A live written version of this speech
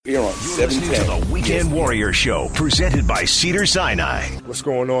Here on You're listening to the Weekend Warrior Show, presented by Cedars-Sinai. What's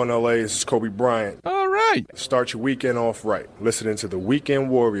going on, LA? This is Kobe Bryant. All right. Start your weekend off right. Listening to the Weekend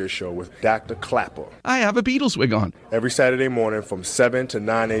Warrior Show with Dr. Clapper. I have a Beatles wig on. Every Saturday morning from 7 to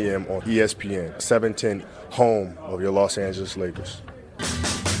 9 a.m. on ESPN, 710, home of your Los Angeles Lakers.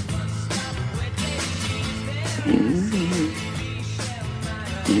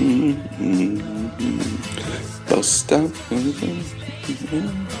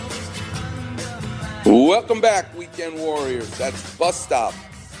 Welcome back, Weekend Warriors. That's Bus Stop.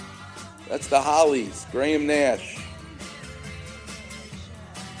 That's the Hollies, Graham Nash.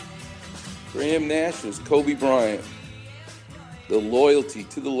 Graham Nash was Kobe Bryant. The loyalty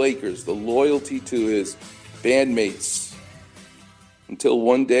to the Lakers, the loyalty to his bandmates. Until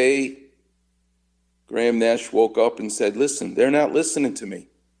one day, Graham Nash woke up and said, listen, they're not listening to me.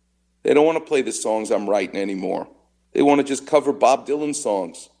 They don't want to play the songs I'm writing anymore. They want to just cover Bob Dylan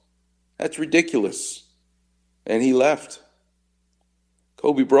songs. That's ridiculous. And he left.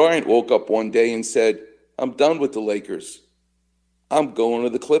 Kobe Bryant woke up one day and said, I'm done with the Lakers. I'm going to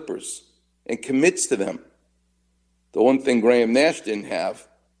the Clippers, and commits to them. The one thing Graham Nash didn't have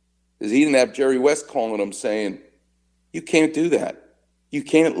is he didn't have Jerry West calling him saying, you can't do that. You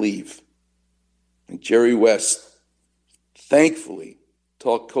can't leave. And Jerry West, thankfully,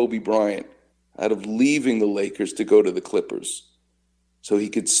 talked Kobe Bryant out of leaving the Lakers to go to the Clippers so he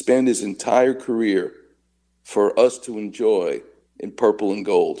could spend his entire career for us to enjoy in purple and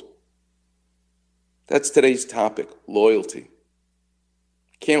gold. That's today's topic, loyalty.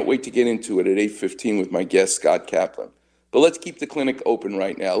 Can't wait to get into it at 8:15 with my guest, Scott Kaplan. But let's keep the clinic open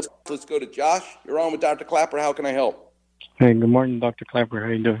right now. Let's go to Josh. You're on with Dr. Clapper. How can I help? Hey, good morning, Dr. Clapper.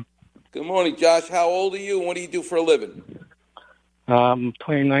 How you doing? Good morning, Josh. How old are you and what do you do for a living? I'm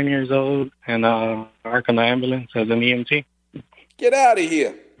 29 years old and I work on the ambulance as an EMT. Get out of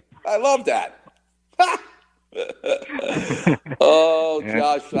here. I love that. Oh, Yeah.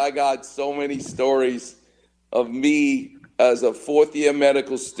 Josh, I got so many stories of me as a fourth-year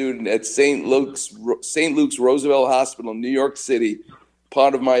medical student at St. Luke's Roosevelt Hospital in New York City,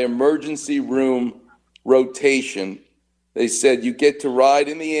 part of my emergency room rotation. They said you get to ride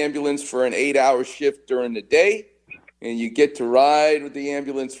in the ambulance for an 8-hour shift during the day, and you get to ride with the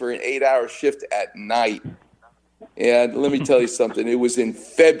ambulance for an 8-hour shift at night. And let me tell you something. It was in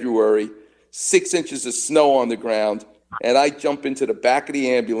February, 6 inches of snow on the ground, and I jump into the back of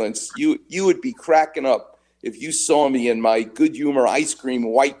the ambulance. You would be cracking up if you saw me in my Good Humor ice cream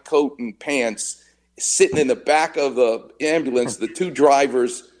white coat and pants sitting in the back of the ambulance, the two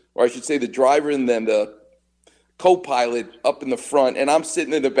drivers, or I should say the driver and then the co-pilot up in the front, and I'm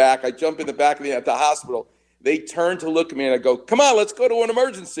sitting in the back. I jump in the back of the hospital. They turn to look at me, and I go, come on, let's go to an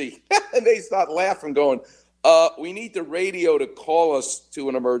emergency. And they start laughing, going, we need the radio to call us to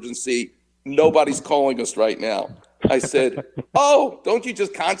an emergency. Nobody's calling us right now. I said, oh, don't you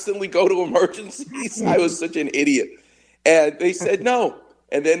just constantly go to emergencies? I was such an idiot. And they said, no.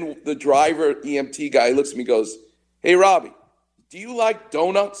 And then the driver, EMT guy, looks at me and goes, hey, Robbie, do you like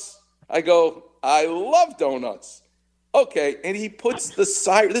donuts? I go, I love donuts. Okay, and he puts the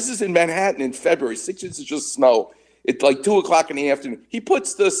siren. This is in Manhattan in February, 6 inches of snow. It's like 2 o'clock in the afternoon. He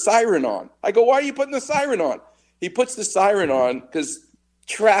puts the siren on. I go, why are you putting the siren on? He puts the siren on because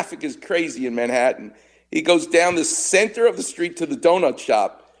traffic is crazy in Manhattan. He goes down the center of the street to the donut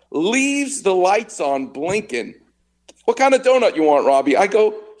shop, leaves the lights on blinking. What kind of donut you want, Robbie? I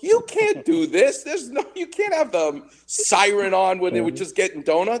go, you can't do this. You can't have the siren on when they were just getting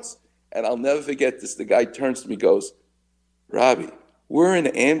donuts. And I'll never forget this. The guy turns to me and goes, Robbie, we're in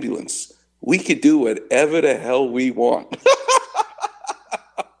an ambulance. We could do whatever the hell we want.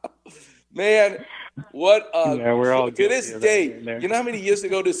 Man, what we're all to this day, you know how many years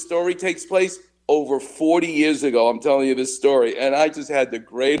ago this story takes place? Over 40 years ago, I'm telling you this story, and I just had the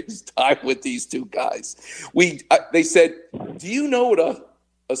greatest time with these two guys. They said, do you know what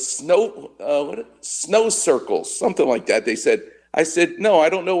a snow circles, something like that? They said, I said, no, I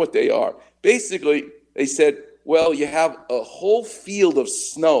don't know what they are. Basically, they said, well, you have a whole field of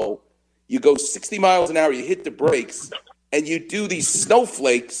snow. You go 60 miles an hour, you hit the brakes, and you do these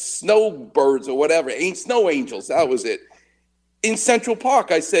snowflakes, snowbirds or whatever, snow angels, that was it, in Central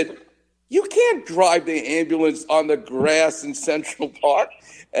Park. I said, you can't drive the ambulance on the grass in Central Park.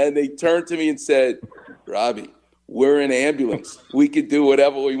 And they turned to me and said, Robbie, we're an ambulance. We could do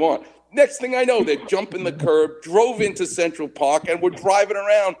whatever we want. Next thing I know, they're jumping the curb, drove into Central Park, and we're driving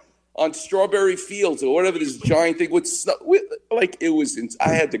around on Strawberry Fields or whatever this giant thing with snow. I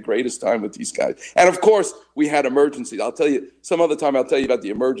had the greatest time with these guys. And, of course, we had emergencies. I'll tell you, some other time I'll tell you about the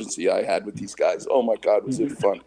emergency I had with these guys. Oh, my God, was it fun.